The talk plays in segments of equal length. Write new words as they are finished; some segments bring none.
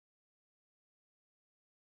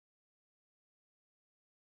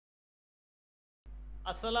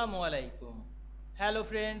Assalamu alaikum. Hello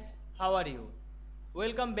friends, how are you?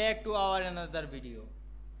 Welcome back to our another video.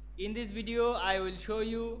 In this video, I will show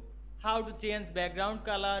you how to change background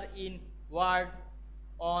color in Word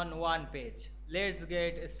on one page. Let's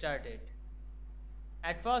get started.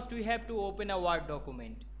 At first, we have to open a Word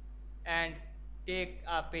document and take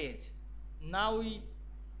a page. Now we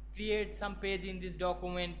create some page in this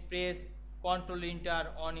document. Press Ctrl Enter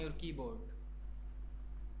on your keyboard.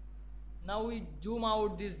 Now we zoom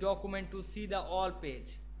out this document to see the all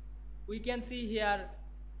page. We can see here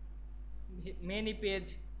many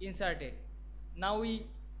page inserted. Now we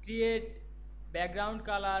create background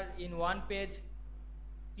color in one page.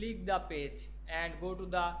 Click the page and go to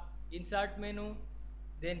the insert menu,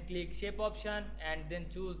 then click shape option and then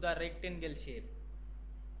choose the rectangle shape.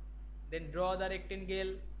 Then draw the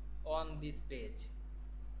rectangle on this page.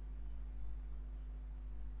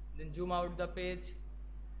 Then zoom out the page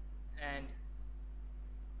and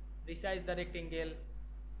resize the rectangle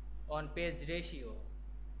on page ratio.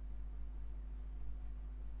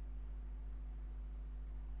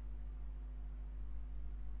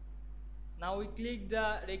 Now we click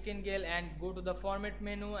the rectangle and go to the format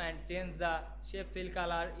menu and change the shape fill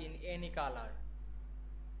color in any color.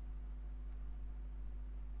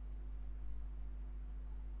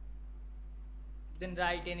 Then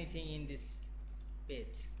write anything in this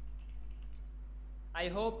page. I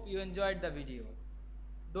hope you enjoyed the video.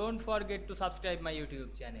 Don't forget to subscribe my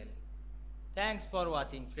YouTube channel. Thanks for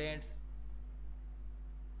watching friends.